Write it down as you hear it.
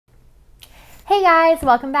Hey guys,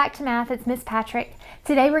 welcome back to Math. It's Miss Patrick.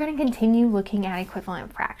 Today we're going to continue looking at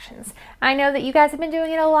equivalent fractions. I know that you guys have been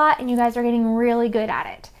doing it a lot and you guys are getting really good at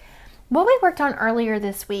it. What we worked on earlier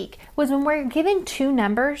this week was when we're given two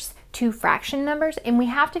numbers, two fraction numbers, and we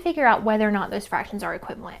have to figure out whether or not those fractions are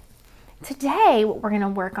equivalent. Today, what we're going to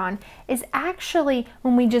work on is actually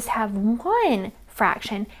when we just have one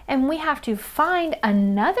fraction and we have to find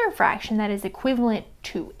another fraction that is equivalent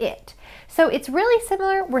to it. So it's really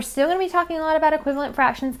similar. We're still going to be talking a lot about equivalent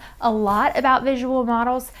fractions, a lot about visual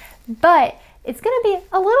models, but it's going to be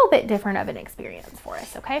a little bit different of an experience for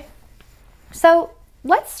us, okay? So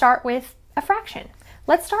let's start with a fraction.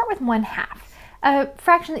 Let's start with 1/2, a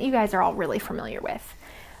fraction that you guys are all really familiar with.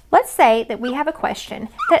 Let's say that we have a question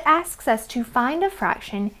that asks us to find a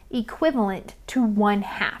fraction equivalent to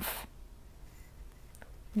 1/2.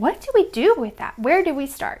 What do we do with that? Where do we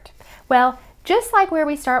start? Well, just like where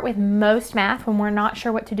we start with most math when we're not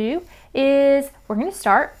sure what to do, is we're going to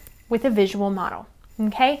start with a visual model,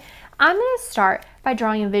 okay? I'm going to start by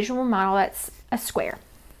drawing a visual model that's a square.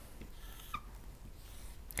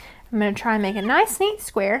 I'm going to try and make a nice, neat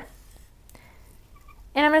square.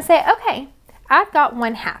 And I'm going to say, okay, I've got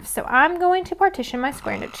 1/2. So I'm going to partition my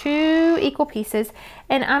square into two equal pieces,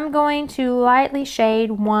 and I'm going to lightly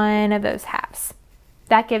shade one of those halves.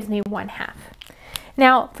 That gives me 1/2.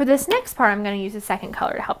 Now, for this next part, I'm going to use a second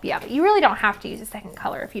color to help you out, but you really don't have to use a second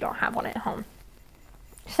color if you don't have one at home.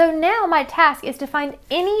 So now my task is to find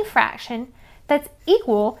any fraction that's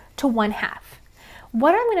equal to 1/2.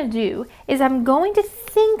 What I'm going to do is I'm going to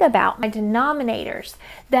think about my denominators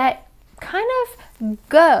that kind of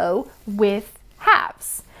go with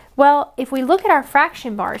halves. Well, if we look at our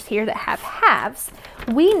fraction bars here that have halves,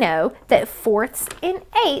 we know that fourths and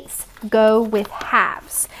eighths go with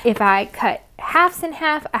halves. If I cut halves in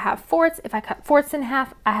half, I have fourths. If I cut fourths in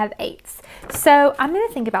half, I have eighths. So I'm going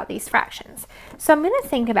to think about these fractions. So I'm going to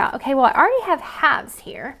think about, okay, well, I already have halves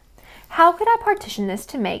here. How could I partition this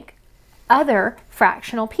to make other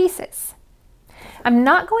fractional pieces? I'm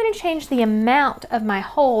not going to change the amount of my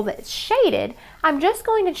whole that's shaded. I'm just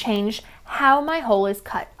going to change how my whole is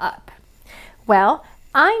cut up. Well,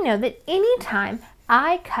 I know that anytime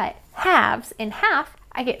I cut halves in half,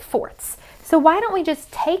 I get fourths. So why don't we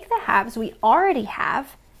just take the halves we already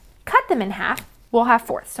have, cut them in half, we'll have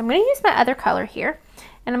fourths. So I'm going to use my other color here,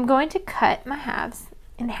 and I'm going to cut my halves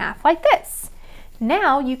in half like this.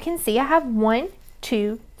 Now you can see I have 1,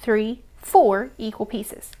 2, 3, 4 equal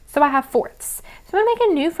pieces. So I have fourths. So I'm going to make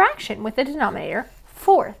a new fraction with the denominator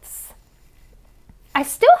fourths. I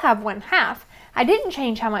still have 1/2. I didn't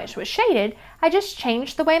change how much was shaded. I just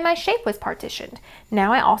changed the way my shape was partitioned.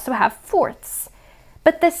 Now I also have fourths,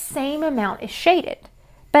 but the same amount is shaded.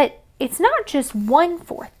 But it's not just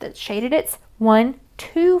 1/4 that's shaded, it's 1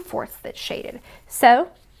 2/4 that's shaded. So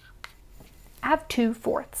I have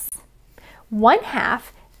 2/4.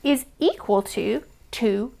 1/2 is equal to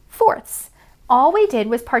 2/4. All we did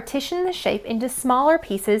was partition the shape into smaller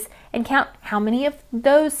pieces and count how many of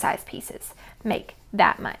those size pieces make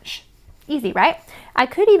that much. Easy, right? I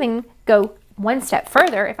could even go one step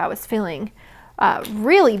further if I was feeling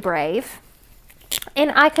really brave, and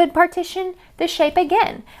I could partition the shape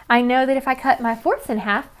again. I know that if I cut my fourths in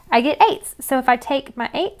half, I get eighths. So if I take my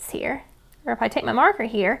eighths here, or if I take my marker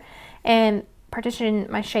here and partition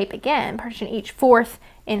my shape again, partition each fourth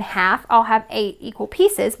in half, I'll have 8 equal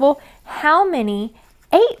pieces. Well, how many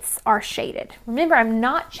eighths are shaded? Remember, I'm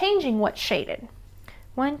not changing what's shaded.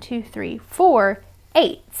 1, 2, 3, 4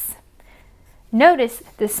 eighths. Notice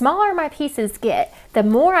the smaller my pieces get, the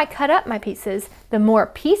more I cut up my pieces, the more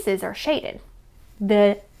pieces are shaded.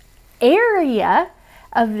 The area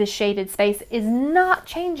of the shaded space is not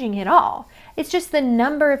changing at all. It's just the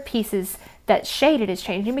number of pieces that's shaded is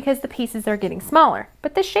changing because the pieces are getting smaller,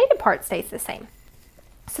 but the shaded part stays the same.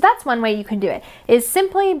 So that's one way you can do it, is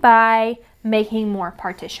simply by making more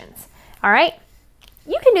partitions. All right?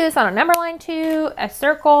 You can do this on a number line too, a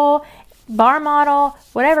circle, bar model,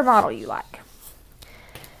 whatever model you like.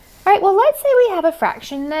 All right, well, let's say we have a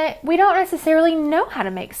fraction that we don't necessarily know how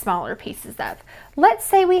to make smaller pieces of. Let's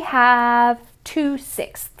say we have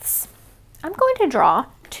 2/6. I'm going to draw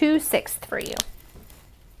 2/6 for you.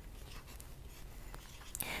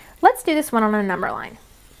 Let's do this one on a number line.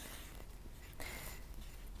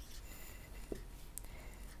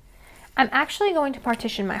 I'm actually going to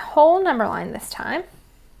partition my whole number line this time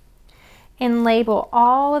and label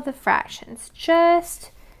all of the fractions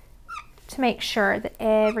just to make sure that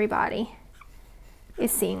everybody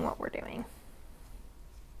is seeing what we're doing.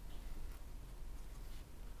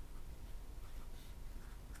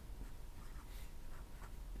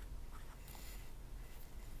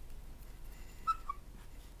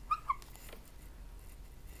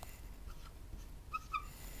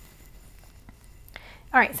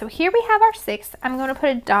 All right, so here we have our 6. I'm going to put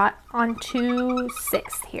a dot on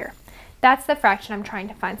 2/6 here. That's the fraction I'm trying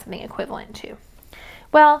to find something equivalent to.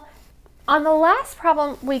 Well, on the last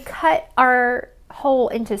problem, we cut our whole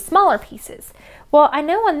into smaller pieces. Well, I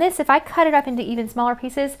know on this, if I cut it up into even smaller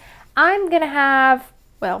pieces, I'm going to have,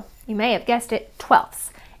 well, you may have guessed it, 12ths.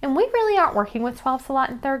 And we really aren't working with 12ths a lot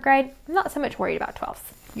in 3rd grade. I'm not so much worried about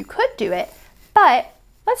 12ths. You could do it, but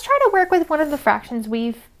let's try to work with one of the fractions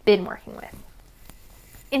we've been working with.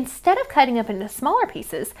 Instead of cutting up into smaller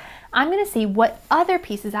pieces, I'm going to see what other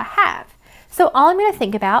pieces I have. So all I'm going to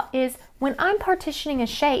think about is when I'm partitioning a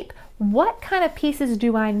shape, what kind of pieces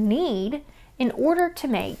do I need in order to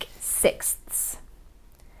make 6ths?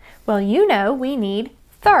 Well, you know we need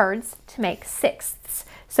 3rds to make 6ths.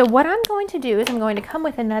 So what I'm going to do is I'm going to come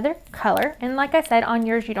with another color, and like I said, on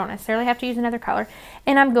yours you don't necessarily have to use another color,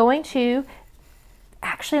 and I'm going to,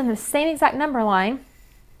 actually on the same exact number line,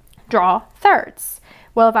 draw 3rds.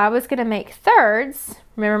 Well, if I was going to make 3rds,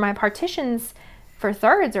 remember my partitions for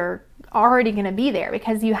 3rds are already going to be there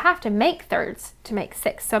because you have to make 3rds to make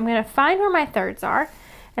 6. So I'm going to find where my 3rds are,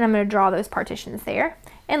 and I'm going to draw those partitions there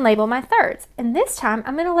and label my 3rds. And this time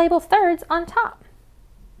I'm going to label 3rds on top.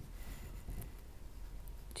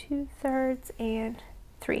 2/3 and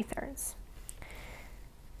 3/3.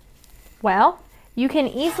 Well, you can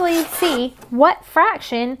easily see what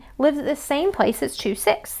fraction lives at the same place as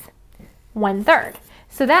 2/6, 1/3.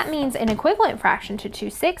 So that means an equivalent fraction to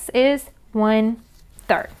 2/6 is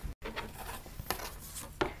 1/3.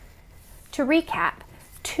 To recap,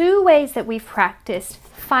 2 ways that we've practiced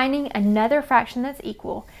finding another fraction that's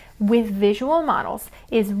equal with visual models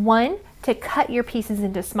is 1, to cut your pieces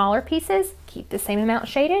into smaller pieces, keep the same amount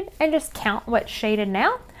shaded, and just count what's shaded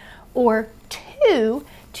now. Or 2,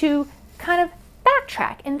 to kind of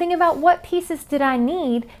backtrack and think about what pieces did I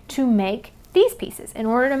need to make these pieces. In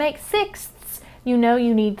order to make 6ths, you know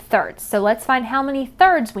you need 3rds. So let's find how many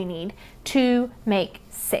 3rds we need to make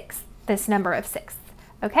 6, this number of 6ths,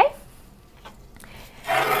 okay?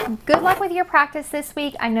 Good luck with your practice this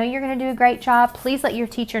week. I know you're going to do a great job. Please let your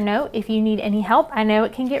teacher know if you need any help. I know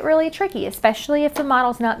it can get really tricky, especially if the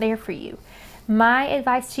model's not there for you. My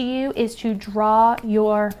advice to you is to draw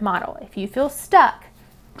your model. If you feel stuck,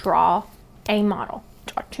 draw a model.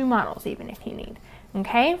 Draw 2 models even if you need,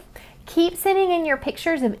 okay? Keep sending in your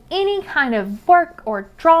pictures of any kind of work or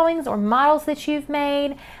drawings or models that you've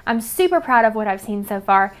made. I'm super proud of what I've seen so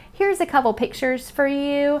far. Here's a couple pictures for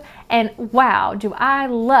you, and wow, do I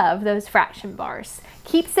love those fraction bars.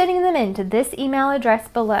 Keep sending them in to this email address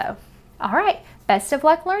below. All right, best of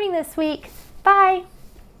luck learning this week. Bye.